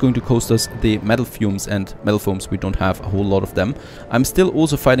 Yes, it's going to cost us the metal fumes and metal foams. We don't have a whole lot of them. I'm still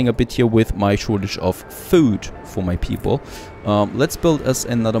also fighting a bit here with my shortage of food for my people. Let's build us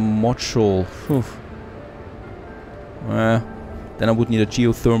another module. Then I would need a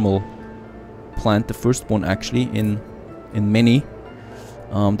geothermal plant, the first one actually in many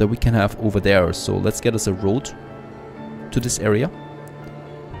that we can have over there. So let's get us a road to this area,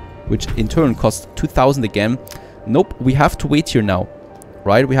 which in turn costs 2,000 again. Nope, we have to wait here now.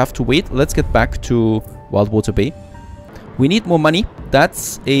 Right, we have to wait. Let's get back to Wildwater Bay. We need more money.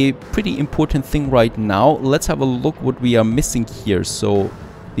 That's a pretty important thing right now. Let's have a look what we are missing here. So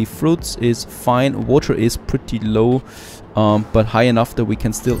the fruits is fine. Water is pretty low, but high enough that we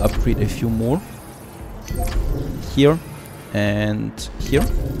can still upgrade a few more. Here and here.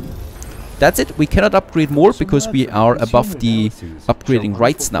 That's it. We cannot upgrade more because we are above the upgrading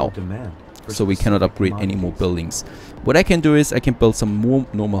rights now. So we cannot upgrade any more buildings. What I can do is I can build some more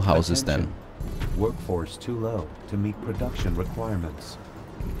normal houses then. Workforce too low to meet production requirements.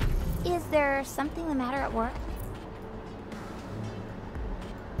 Is there something the matter at work?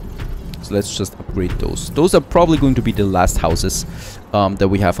 So let's just upgrade those. Those are probably going to be the last houses that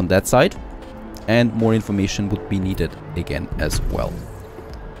we have on that side. And more information would be needed again as well.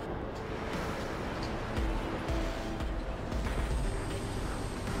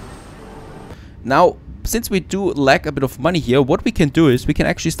 Now, since we do lack a bit of money here, what we can do is we can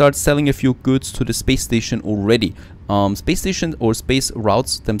actually start selling a few goods to the space station already. Space station or space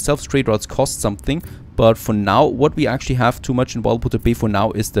routes themselves, trade routes, cost something. But for now, what we actually have too much in Wildwater Bay for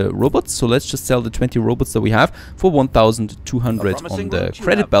now is the robots. So let's just sell the 20 robots that we have for 1,200 on the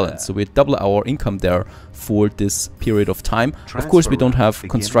credit balance. So we double our income there for this period of time. Of course, we don't have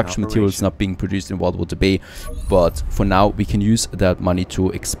construction materials not being produced in Wildwater Bay. But for now, we can use that money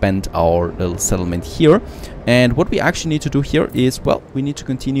to expand our little settlement here. And what we actually need to do here is, well, we need to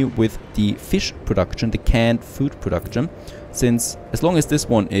continue with the fish production, the canned food production. Since as long as this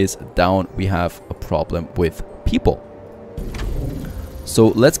one is down, we have a problem with people. So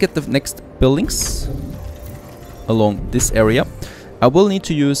let's get the next buildings along this area. I will need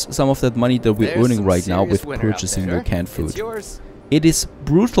to use some of that money that we're There's earning some right now serious with winner out purchasing there. more canned It's food. yours. It is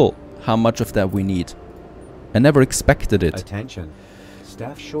brutal how much of that we need. I never expected it. Attention.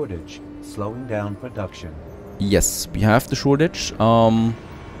 Staff shortage. Slowing down production. Yes, we have the shortage.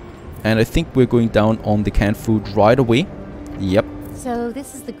 And I think we're going down on the canned food right away. Yep. So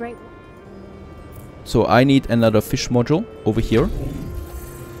this is the great... So I need another fish module over here.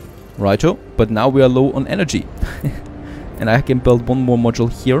 Righto. But now we are low on energy. And I can build one more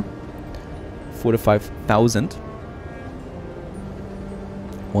module here. 45,000.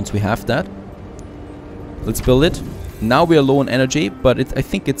 Once we have that. Let's build it. Now we are low on energy, but I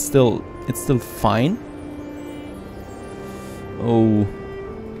think it's still fine. Oh.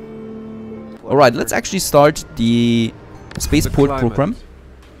 Alright, let's actually start the spaceport program.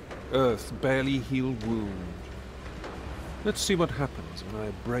 Earth's barely healed wound. Let's see what happens when I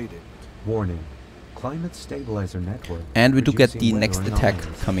abrade it. Warning. Climate stabilizer network. And we do get producing the next weather attack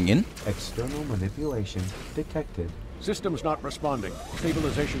anomalies. coming in. External manipulation detected. System's not responding.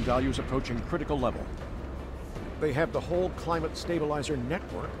 Stabilization values approaching critical level. They have the whole climate stabilizer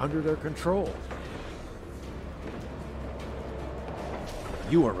network under their control.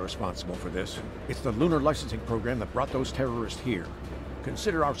 You are responsible for this. It's the lunar licensing program that brought those terrorists here.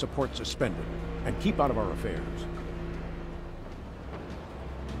 Consider our support suspended, and keep out of our affairs.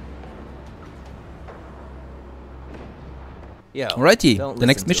 Yo, Alrighty, don't the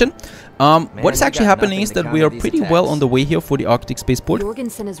next listen mission. to What is we actually got happening nothing is to that we counter are these pretty well attacks. on the way here for the Arctic spaceport.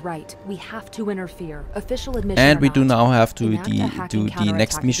 Jorgensen is right. We have to interfere. Official admission And or we do not. now have to Enact a hacking do the counterattack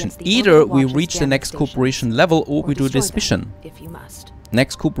next mission. against the Either orbital we watch's reach the jamming next stations, cooperation level or we do destroy this them, mission. if you must.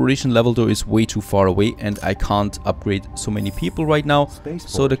 Next cooperation level though is way too far away and I can't upgrade so many people right now.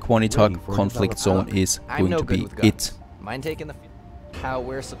 So the Quanitak conflict zone is I'm going no to good be with it. guns. Mind taking the... How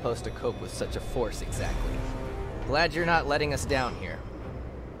we're supposed to cope with such a force exactly. Glad you're not letting us down here.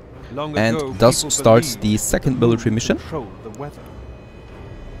 Long And ago, thus people starts believed the that second the military moon mission. controlled the weather.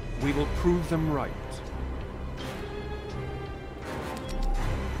 We will prove them right.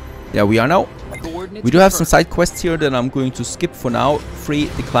 There we are now. Coordinates We do have some confirmed. side quests here that I'm going to skip for now. Free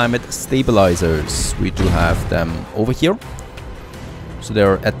the climate stabilizers. We do have them over here. So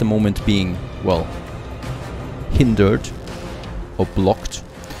they're at the moment being, well, hindered or blocked.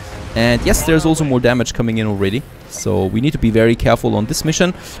 And yes, there's also more damage coming in already. So we need to be very careful on this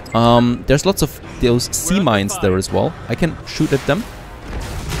mission. There's lots of those sea mines there as well. I can shoot at them.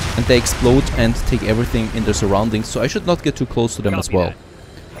 And they explode and take everything in their surroundings. So I should not get too close to them as well.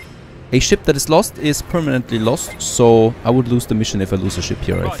 A ship that is lost is permanently lost. So I would lose the mission if I lose a ship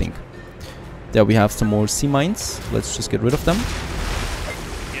here, I think. There we have some more sea mines. Let's just get rid of them.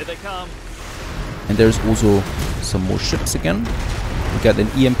 Here they come. And there's also some more ships again. We got an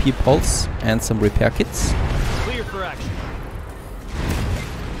EMP pulse and some repair kits. Clear for action.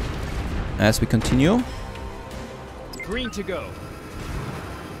 As we continue, Green to go.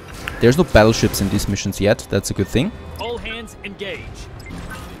 there's no battleships in these missions yet. That's a good thing. All hands engage.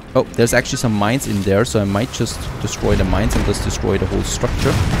 Oh, there's actually some mines in there, so I might just destroy the mines and thus destroy the whole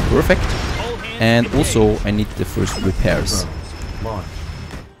structure. Perfect. All hands And engage. also, I need the first repairs. Launch.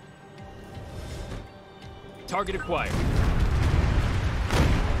 Target acquired.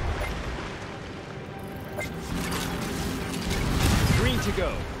 Green to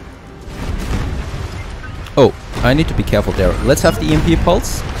go. Oh, I need to be careful there. Let's have the EMP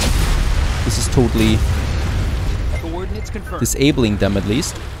pulse. This is totally Coordinates confirmed. disabling them at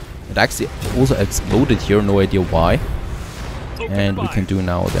least. It actually also exploded here, no idea why. Open And we fire. can do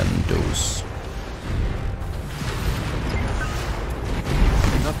now then those.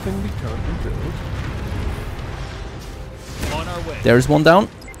 Nothing we can't rebuild. On our way. There's one down.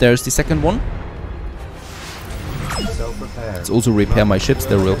 There's the second one. Self-repair. Let's also repair my ships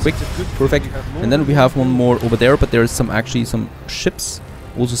there real quick. Perfect. And then we have one more over there, but there's some actually some ships.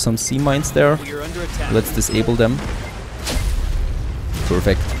 Also some sea mines there. We are under attack. Let's disable them.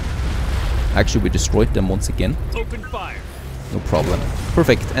 Perfect. Actually, we destroyed them once again. Open fire. No problem.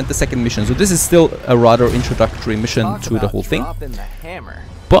 Perfect. And the second mission. So this is still a rather introductory mission Talk to the about whole thing. dropping the hammer.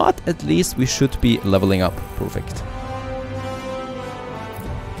 But at least we should be leveling up. Perfect.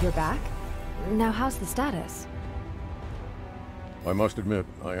 You're back? Now how's the status? I must admit,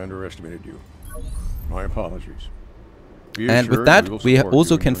 I underestimated you. My apologies. Be And with assured that, will we support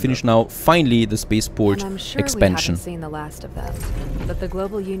also you in can your finish endeavors. now finally the spaceport And I'm sure expansion. we haven't seen the last of them. But the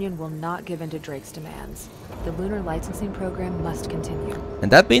Global Union will not give in to Drake's demands. The lunar licensing program must continue.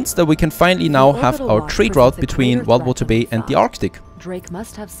 And that means that we can finally now have orbital our watch trade presents route a between greater Wildwater threat than Bay we and the thought. Arctic. Drake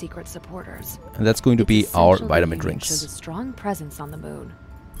must have secret supporters. And that's going to It's be our essential the vitamin Union shows a drinks. strong presence on the moon.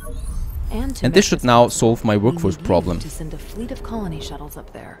 And this should now solve my workforce problem. To send a fleet of colony shuttles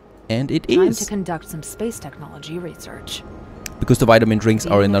up there. And it Time is. to conduct some space technology research. Because the vitamin drinks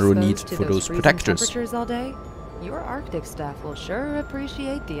are Being another need exposed to for those freezing protectors. temperatures all day, your Arctic staff will sure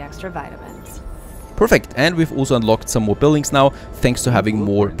appreciate the extra vitamins. Perfect. And we've also unlocked some more buildings now, thanks to having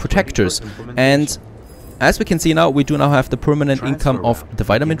more protectors. And as we can see now, we do now have the permanent income of the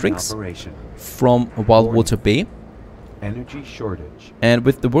vitamin drinks from Wildwater Bay. Energy shortage. And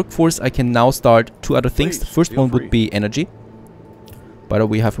with the workforce, I can now start 2 other things. The first one would be energy. By the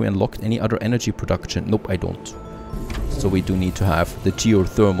way, have we unlocked any other energy production? Nope, I don't. So we do need to have the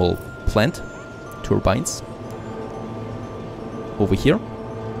geothermal plant turbines over here.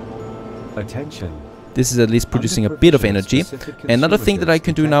 Attention. This is at least producing a bit of energy. Another thing that I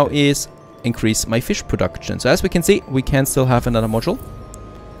can do now is increase my fish production. So as we can see, we can still have another module.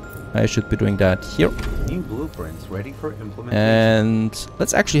 I should be doing that here. New blueprints ready for implementation. And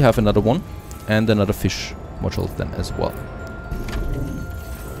let's actually have another one and another fish module then as well.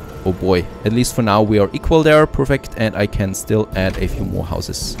 Oh boy, at least for now we are equal there, perfect, and I can still add a few more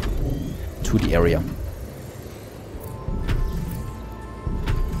houses to the area.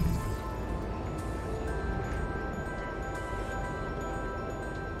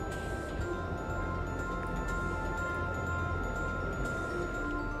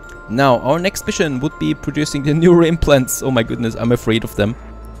 Now, our next mission would be producing the neural implants. Oh my goodness, I'm afraid of them.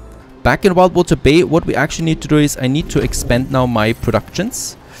 Back in Wildwater Bay, what we actually need to do is I need to expand now my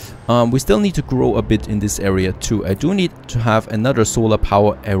productions. We still need to grow a bit in this area too. I do need to have another solar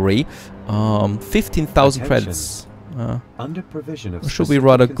power array. 15,000 credits. Under provision of Should we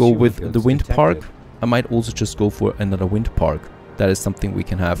rather go with the wind park? I might also just go for another wind park. That is something we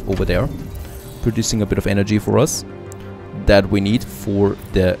can have over there, producing a bit of energy for us that we need for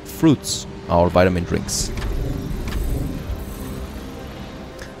the fruits, our vitamin drinks.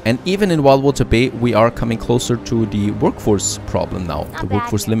 And even in Wildwater Bay, we are coming closer to the workforce problem now, the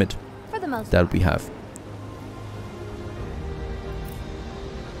workforce limit that we have.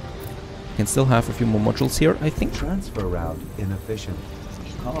 Can still have a few more modules here, I think. Transfer route inefficient.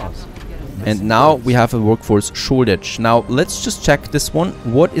 Cause. And now we have a workforce shortage. Now let's just check this one.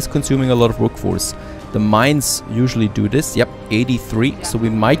 What is consuming a lot of workforce? The mines usually do this. Yep, 83. So we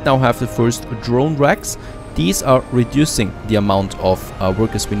might now have the first drone racks. These are reducing the amount of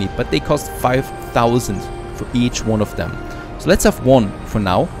workers we need, but they cost 5,000 for each one of them. So let's have one for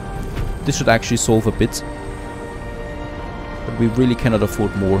now. This should actually solve a bit, but we really cannot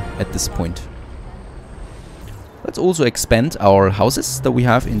afford more at this point. Let's also expand our houses that we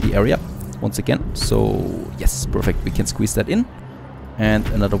have in the area once again. So yes, perfect. We can squeeze that in. And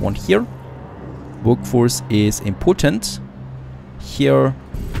another one here. Workforce is important. Here,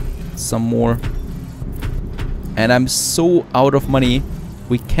 some more. And I'm so out of money,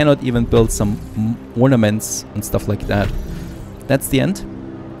 we cannot even build some ornaments and stuff like that. That's the end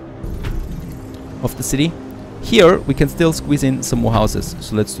of the city. Here, we can still squeeze in some more houses.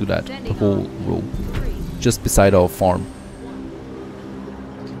 So let's do that. The whole row. Just beside our farm.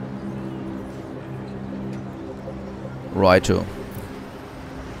 Righto.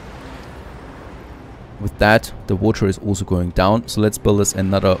 With that, the water is also going down. So let's build us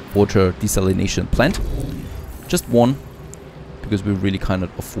another water desalination plant. Just one, because we really cannot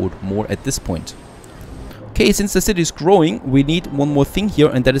afford more at this point. Okay, since the city is growing, we need one more thing here,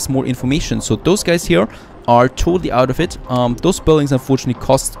 and that is more information. So those guys here are totally out of it. Those buildings unfortunately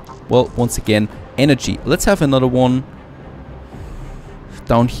cost, well, once again, energy. Let's have another one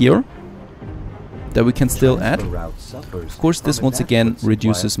down here that we can still add. Of course, this once again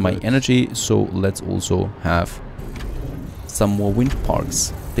reduces my energy, so let's also have some more wind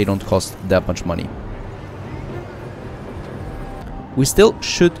parks. They don't cost that much money. We still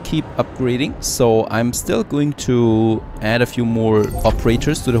should keep upgrading, so I'm still going to add a few more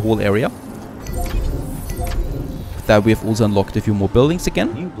operators to the whole area. With that, we have also unlocked a few more buildings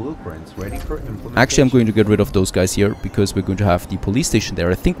again. New blueprints ready for implementation. Actually, I'm going to get rid of those guys here because we're going to have the police station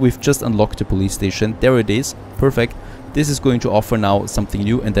there. I think we've just unlocked the police station. There it is. Perfect. This is going to offer now something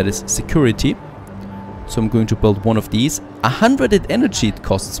new, and that is security. So I'm going to build one of these. 100 energy it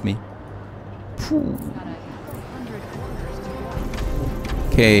costs me. Phew.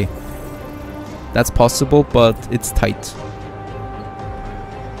 Okay, that's possible, but it's tight.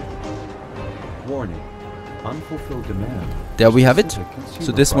 Warning. Unfulfilled demand. There we have it.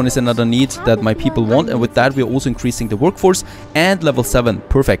 So this one is another need that my people want, and with that we are also increasing the workforce and level 7.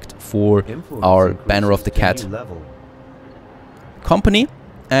 Perfect for our banner of the cat. Company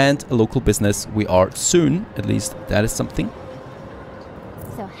and a local business. We are soon, at least that is something.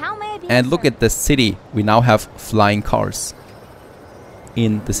 So how may I be And look at the city. We now have flying cars.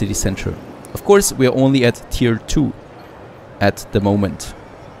 in the city center. Of course, we are only at tier 2 at the moment.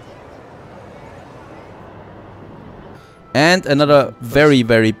 And another very,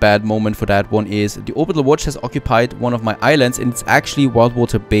 very bad moment for that one is the orbital watch has occupied one of my islands, and it's actually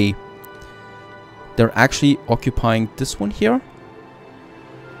Wildwater Bay. They're actually occupying this one here.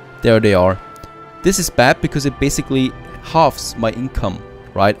 There they are. This is bad because it basically halves my income,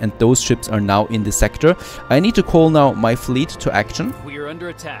 right? And those ships are now in the sector. I need to call now my fleet to action. We are under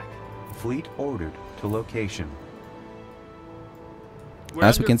attack. Fleet ordered to location. We're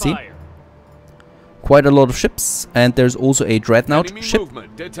As we can see, fire. quite a lot of ships, and there's also a dreadnought Enemy ship.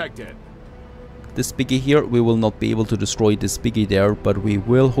 movement detected. This biggie here, we will not be able to destroy this biggie there, but we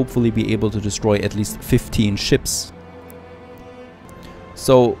will hopefully be able to destroy at least 15 ships.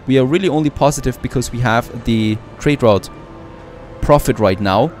 So we are really only positive because we have the trade route profit right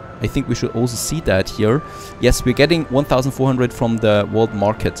now. I think we should also see that here. Yes, we're getting 1,400 from the world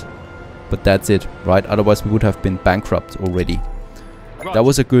market, but that's it, right? Otherwise we would have been bankrupt already. Roger. That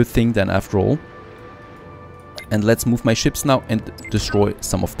was a good thing then after all. And let's move my ships now and destroy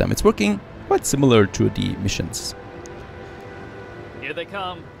some of them. It's working quite similar to the missions. Here they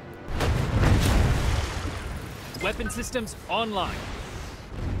come. Weapon systems online.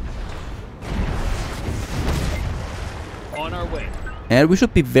 On our way. And we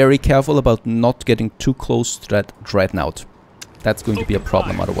should be very careful about not getting too close to that dreadnought. That's going to be a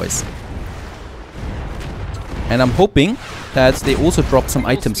problem otherwise. And I'm hoping that they also drop some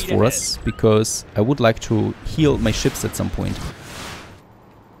items for us, because I would like to heal my ships at some point.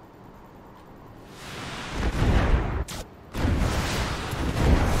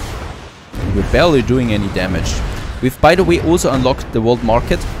 We're barely doing any damage. We've, by the way, also unlocked the world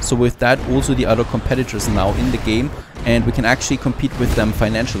market, so with that also the other competitors are now in the game, and we can actually compete with them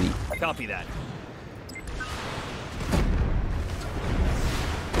financially. Copy that.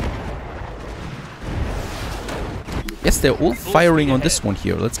 Yes, they're all firing on this one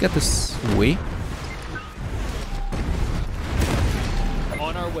here. Let's get this away.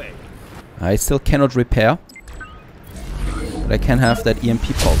 On our way. I still cannot repair, but I can have that EMP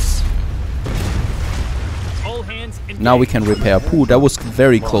pulse. All hands engaged. Now we can repair. Pooh, that was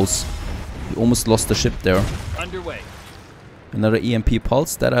very close. We almost lost the ship there. Underway. Another EMP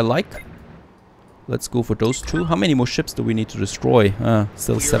pulse that I like. Let's go for those two. How many more ships do we need to destroy?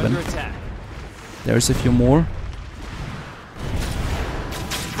 Still 7. There's a few more.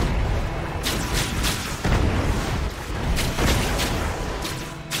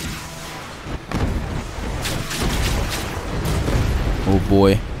 Oh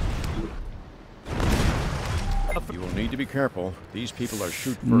boy. You will need to be careful. These people are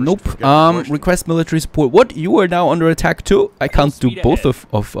shoot first. Nope. Request military support. What? You are now under attack too? I can't do both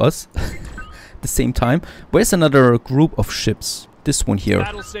of us at the same time. Where's another group of ships? This one here.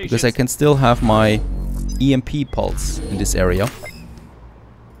 Because I can still have my EMP pulse in this area.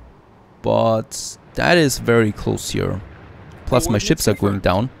 But that is very close here. Plus my ships are going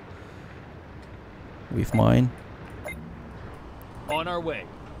down. With mine. On our way.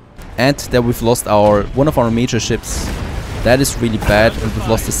 And that we've lost one of our major ships. That is really bad, and we've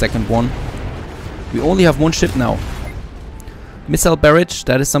lost the second one. We only have one ship now. Missile barrage,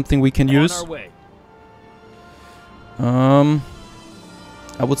 that is something we can use. On our way.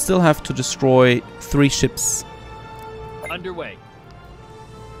 I would still have to destroy 3 ships. Underway.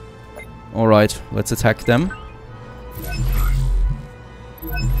 Alright, let's attack them.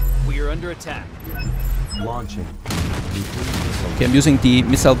 We are under attack. Launching. Okay, I'm using the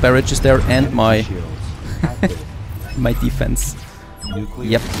missile barrages there and my my defense.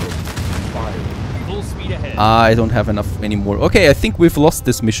 Yep. Full speed ahead. I don't have enough anymore. Okay, I think we've lost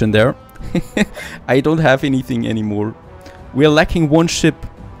this mission there. I don't have anything anymore. We're lacking one ship.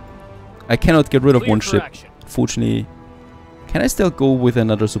 I cannot get rid of one ship. Fortunately. Can I still go with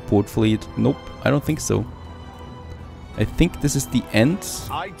another support fleet? Nope, I don't think so. I think this is the end.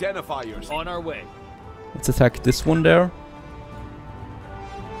 Identifiers. On our way. Let's attack this one there.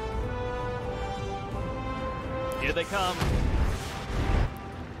 Here they come.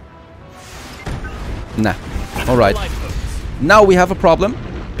 Nah. Alright. Now we have a problem,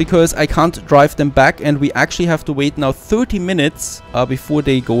 because I can't drive them back, and we actually have to wait now 30 minutes before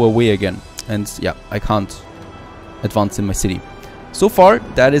they go away again. And yeah, I can't advance in my city. So far,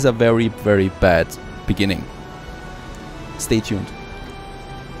 that is a very, very bad beginning. Stay tuned.